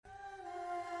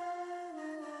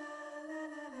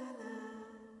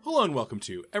Hello and welcome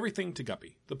to Everything to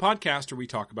Guppy, the podcast where we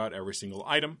talk about every single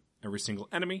item, every single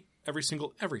enemy, every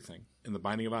single everything in the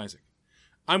Binding of Isaac.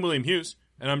 I'm William Hughes,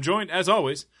 and I'm joined, as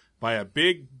always, by a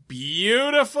big,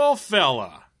 beautiful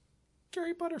fella,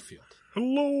 Gary Butterfield.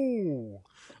 Hello.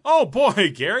 Oh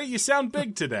boy, Gary, you sound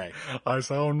big today. I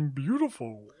sound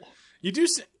beautiful. You do,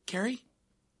 Gary,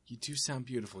 you do sound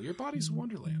beautiful. Your body's a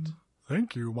wonderland.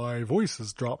 Thank you. My voice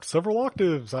has dropped several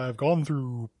octaves. I've gone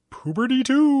through puberty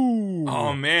too.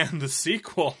 Oh man, the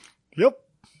sequel. Yep.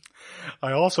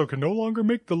 I also can no longer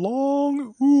make the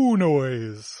long ooh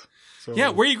noise. So, Yeah,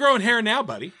 where are you growing hair now,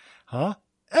 buddy? Huh?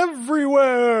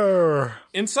 Everywhere.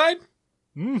 Inside?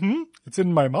 Mm-hmm. It's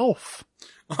in my mouth.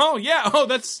 Oh yeah,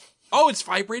 it's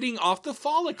vibrating off the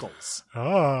follicles.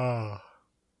 Ah.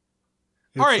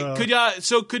 All right,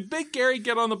 could Big Gary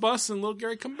get on the bus and Little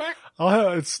Gary come back?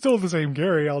 It's still the same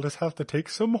Gary. I'll just have to take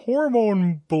some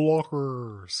hormone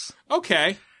blockers.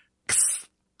 Okay.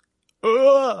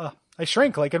 I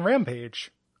shrank like in Rampage.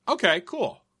 Okay,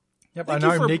 cool. Yep, Thank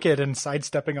now you I'm naked and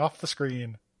sidestepping off the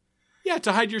screen. Yeah,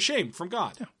 to hide your shame from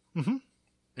God. Yeah. Mm-hmm.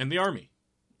 And the army.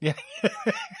 Yeah.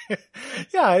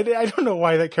 Yeah, I don't know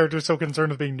why that character is so concerned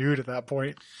with being nude at that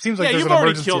point. Seems like there's you've an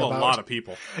already emergency killed about. a lot of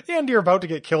people. And you're about to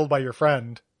get killed by your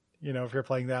friend, if you're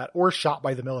playing that, or shot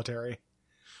by the military.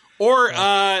 Or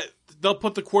they'll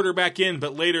put the quarter back in,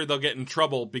 but later they'll get in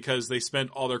trouble because they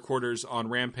spent all their quarters on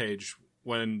Rampage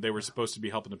when they were supposed to be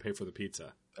helping to pay for the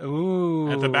pizza. Ooh.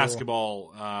 At the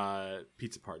basketball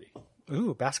pizza party.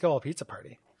 Ooh, basketball pizza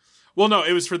party. Well, no,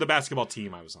 it was for the basketball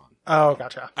team I was on. Oh,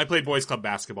 gotcha. I played boys club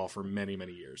basketball for many,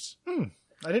 many years. I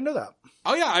didn't know that.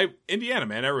 Oh yeah, Indiana,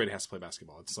 man, everybody has to play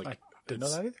basketball. It's like I didn't know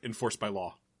that either. Enforced by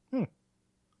law.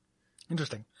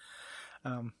 Interesting.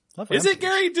 Is it,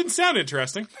 Gary? It didn't sound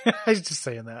interesting. I was just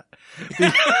saying that.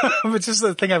 It's just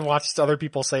the thing I've watched other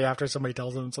people say after somebody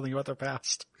tells them something about their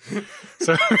past.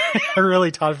 So I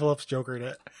really Todd Phillips Jokered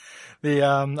it.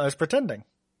 I was pretending.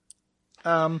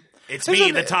 It's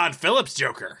me, the Todd Phillips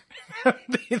Joker. I'm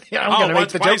gonna make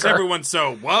the why is Joker. everyone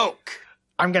so woke?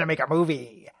 I'm gonna make a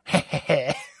movie.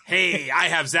 Hey, I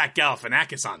have Zach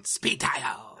Galifianakis on speed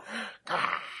dial.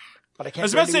 But I can't. I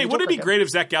was about to say, wouldn't it be great if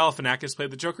Zach Galifianakis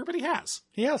played the Joker? But he has.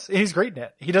 He has. He's great in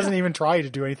it. He doesn't even try to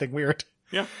do anything weird.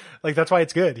 Yeah. Like, that's why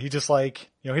it's good. He just he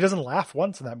doesn't laugh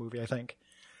once in that movie, I think.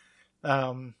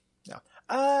 Yeah.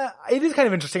 It is kind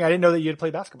of interesting. I didn't know that you had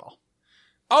played basketball.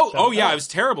 Yeah, I was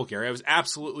terrible, Gary. I was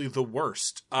absolutely the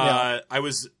worst. I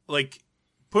was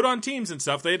put on teams and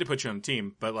stuff. They had to put you on a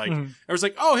team, but I was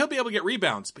like, oh, he'll be able to get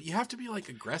rebounds, but you have to be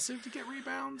aggressive to get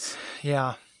rebounds.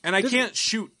 Yeah. And I can't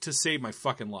shoot to save my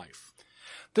fucking life.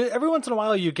 Every once in a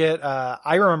while you get,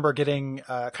 I remember getting,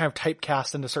 kind of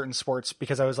typecast into certain sports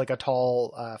because I was a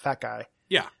tall, fat guy.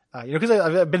 Yeah. Because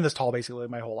I've been this tall basically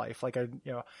my whole life.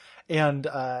 And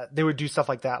they would do stuff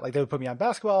like that. Like, they would put me on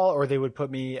basketball, or they would put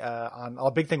me, on,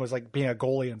 a big thing was being a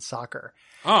goalie in soccer.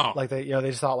 Oh. They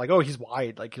just thought oh, he's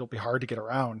wide. It'll be hard to get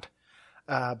around.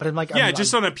 But I'm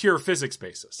on a pure physics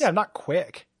basis. Yeah, I'm not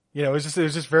quick. It was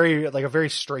just very, a very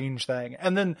strange thing.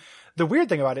 And then the weird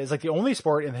thing about it is the only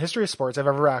sport in the history of sports I've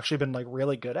ever actually been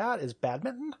really good at is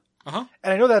badminton. Uh-huh.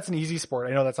 And I know that's an easy sport.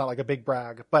 I know that's not a big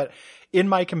brag, but in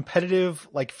my competitive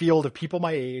field of people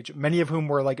my age, many of whom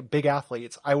were big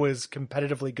athletes, I was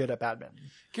competitively good at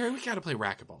badminton. Gary, we got to play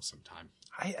racquetball sometime.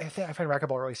 I find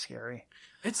racquetball really scary.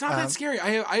 It's not that scary.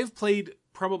 I've played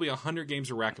probably 100 games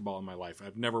of racquetball in my life.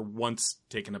 I've never once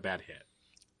taken a bad hit.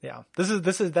 Yeah,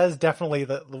 that is definitely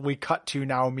we cut to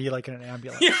now me in an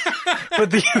ambulance. Yeah.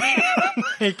 But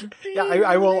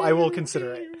I will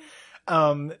consider it.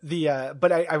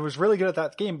 But I was really good at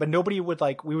that game, but nobody would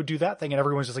we would do that thing and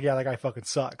everyone's just yeah, that guy fucking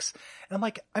sucks. And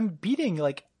I'm I'm beating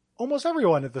almost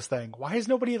everyone at this thing. Why is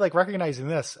nobody recognizing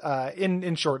this?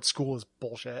 In short, school is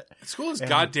bullshit. School is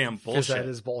goddamn bullshit. That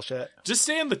is bullshit. Just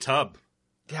stay in the tub.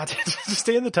 Yeah, just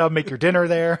stay in the tub, make your dinner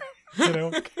there.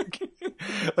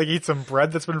 Eat some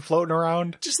bread that's been floating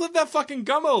around. Just live that fucking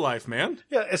gummo life, man.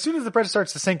 Yeah, as soon as the bread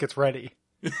starts to sink, it's ready.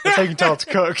 That's how you can tell it's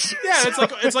cooked. Yeah,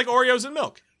 it's like Oreos and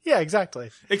milk. Yeah,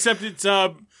 exactly. Except it's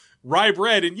rye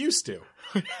bread and used to.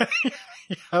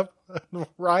 Yep,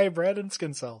 rye bread and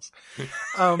skin cells.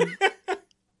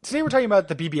 Today we're talking about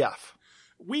the BBF.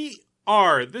 We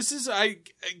are. This is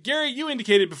Gary, you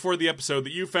indicated before the episode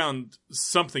that you found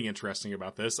something interesting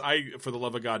about this. I, for the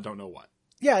love of God, don't know what.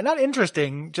 Yeah, not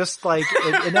interesting. Just not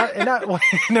no.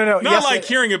 Not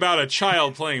hearing about a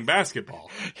child playing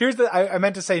basketball. Here's I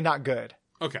meant to say not good.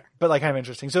 Okay. But kind of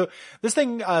interesting. So this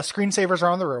thing, screensavers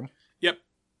around the room. Yep.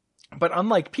 But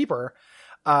unlike Peeper,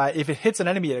 if it hits an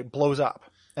enemy, it blows up.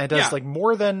 And it does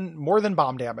more than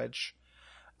bomb damage.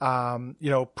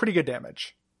 Pretty good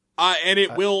damage. And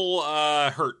it will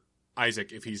hurt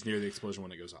Isaac if he's near the explosion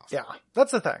when it goes off. Yeah,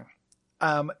 that's the thing.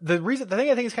 The thing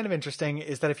I think is kind of interesting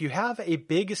is that if you have a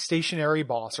big stationary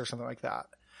boss or something like that,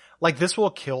 like this will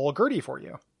kill Gertie for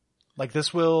you. Like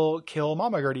this will kill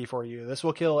Mama Gertie for you. This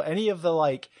will kill any of the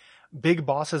like big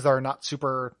bosses that are not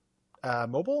super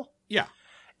mobile. Yeah.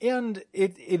 And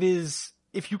it is,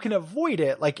 if you can avoid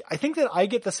it, like I think that I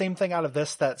get the same thing out of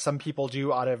this that some people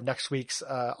do out of next week's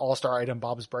all-star item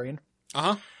Bob's Brain.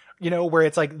 Uh-huh. You know, where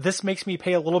it's like, this makes me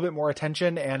pay a little bit more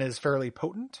attention and is fairly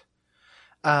potent.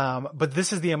 But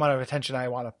this is the amount of attention I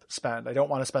want to spend. I don't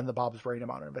want to spend the Bob's Brain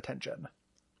amount of attention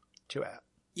to it.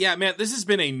 Yeah, man, this has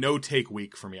been a no-take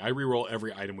week for me. I reroll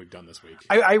every item we've done this week.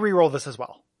 I reroll this as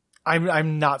well.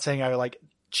 I'm not saying I like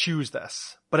choose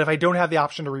this, but if I don't have the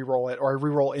option to reroll it or I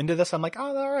reroll into this, I'm like,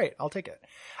 oh, all right, I'll take it.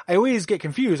 I always get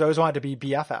confused. I always want it to be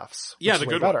BFFs. Yeah, the is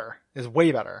way good better. Is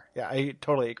way better. Yeah, I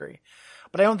totally agree.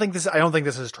 But I don't think this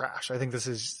is trash. I think this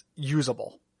is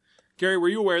usable. Gary, were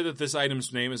you aware that this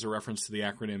item's name is a reference to the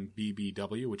acronym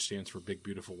BBW, which stands for Big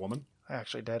Beautiful Woman? I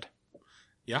actually did.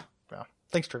 Yeah? Yeah.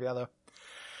 Thanks, trivia, though.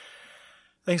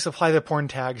 Thanks, apply the porn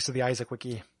tags to the Isaac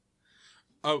wiki.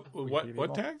 Oh,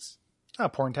 what tags?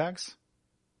 Porn tags.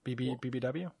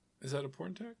 BBW. Is that a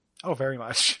porn tag? Oh, very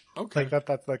much. Okay. Like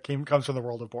that comes from the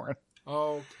world of porn.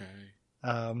 Okay.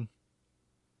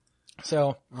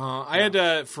 So I had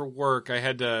to, for work,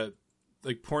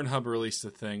 like Pornhub released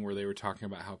a thing where they were talking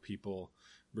about how people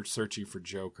were searching for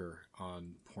Joker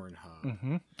on Pornhub.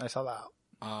 Mm-hmm. I saw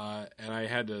that. And I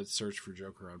had to search for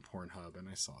Joker on Pornhub and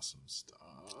I saw some stuff.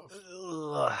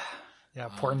 Ugh. Yeah,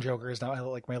 porn Joker is now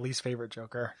like my least favorite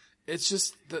Joker. It's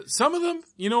just some of them,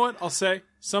 you know what I'll say?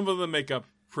 Some of them make up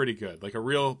pretty good, like a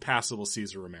real passable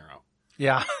Cesar Romero.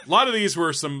 Yeah. A lot of these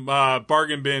were some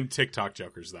bargain bin TikTok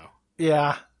jokers, though.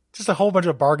 Yeah. Just a whole bunch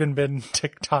of bargain bin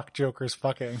TikTok jokers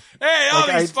fucking. Hey,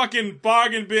 all these fucking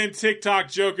bargain bin TikTok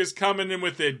jokers coming in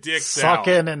with their dicks out.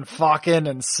 Sucking and fucking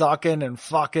and sucking and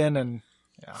fucking and...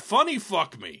 Yeah. Funny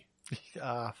fuck me.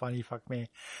 Funny fuck me.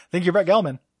 Thank you, Brett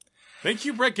Gelman. Thank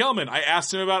you, Brett Gelman. I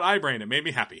asked him about iBrain. It made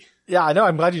me happy. Yeah, I know.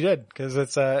 I'm glad you did, because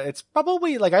it's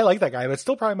probably, like, I like that guy, but it's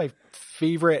still probably my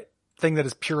favorite thing that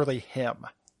is purely him.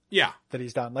 Yeah. That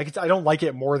he's done. Like, I don't like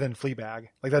it more than Fleabag.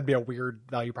 Like, that'd be a weird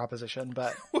value proposition,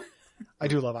 but I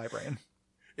do love iBrain.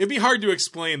 It'd be hard to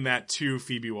explain that to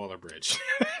Phoebe Waller-Bridge.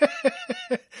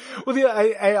 Well,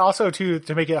 I also,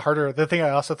 to make it harder, the thing I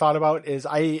also thought about is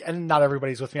and not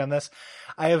everybody's with me on this,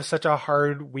 I have such a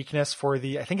hard weakness for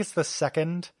I think it's the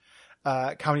second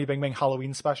Comedy Bang Bang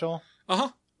Halloween special. Uh-huh.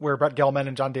 Where Brett Gelman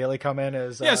and John Daly come in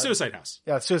as... Suicide House.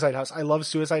 Yeah, Suicide House. I love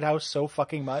Suicide House so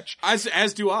fucking much.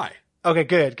 As do I. Okay,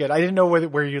 good. I didn't know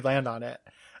where you'd land on it.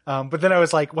 But then I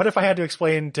was like, what if I had to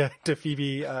explain to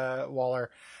Phoebe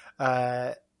Waller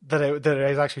that it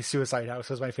is actually Suicide House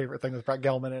was my favorite thing with Brett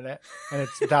Gelman in it, and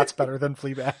that's better than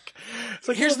Fleabag. It's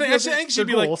like, here's the thing. I think she'd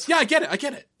be like, yeah, I get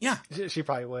it. Yeah, she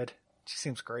probably would. She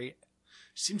seems great.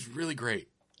 She seems really great.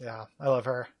 Yeah, I love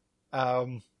her.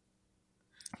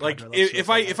 Like if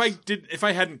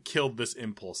I hadn't killed this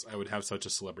impulse, I would have such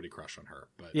a celebrity crush on her.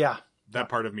 But yeah, that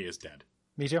part of me is dead.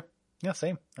 Me too. Yeah,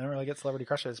 same. I don't really get celebrity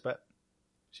crushes, but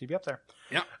she'd be up there.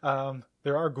 Yeah.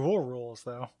 There are ghoul rules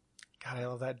though. God, I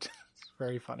love that. It's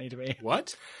very funny to me.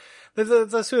 What?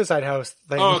 The Suicide House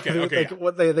thing. Oh, okay. Okay. Like,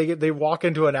 what they walk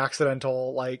into an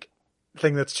accidental like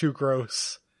thing that's too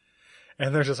gross.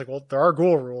 And they're just like, well, there are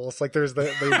ghoul rules. Like they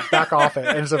back off it.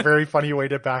 And it's a very funny way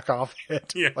to back off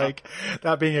it. Yeah. Like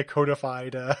that being a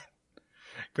codified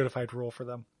rule for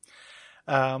them.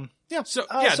 Yeah. So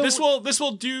this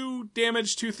will do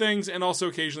damage to things and also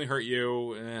occasionally hurt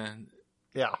you. And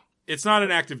yeah. It's not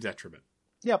an active detriment.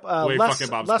 Yep.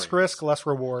 Less risk, less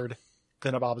reward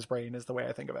than a Bob's Brain is the way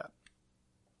I think of it.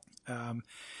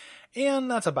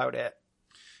 And that's about it.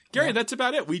 Gary, that's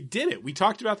about it. We did it. We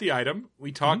talked about the item.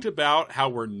 We talked about how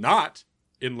we're not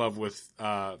in love with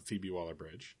Phoebe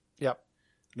Waller-Bridge. Yep.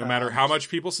 No matter how much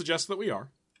people suggest that we are.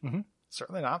 Mm-hmm.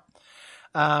 Certainly not.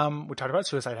 We talked about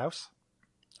Suicide House,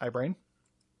 iBrain,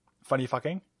 funny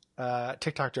fucking,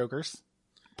 TikTok jokers,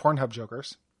 Pornhub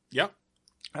jokers. Yep.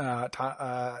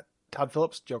 Todd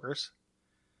Phillips jokers.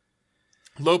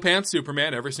 Low pants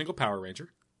Superman, every single Power Ranger.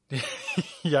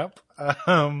 Yep.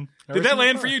 Did that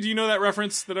land for you? Do you know that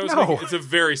reference that I was making? It's a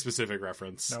very specific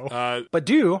reference. No. But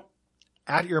do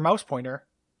add your mouse pointer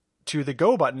to the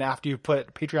go button after you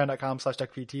put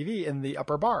patreon.com/duckfeedtv in the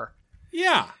upper bar.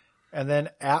 Yeah. And then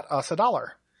at us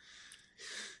 $1.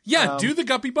 Yeah, do the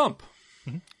guppy bump.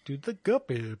 Do the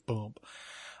guppy bump.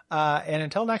 And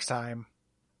until next time,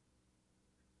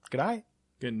 good night.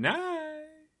 Good night.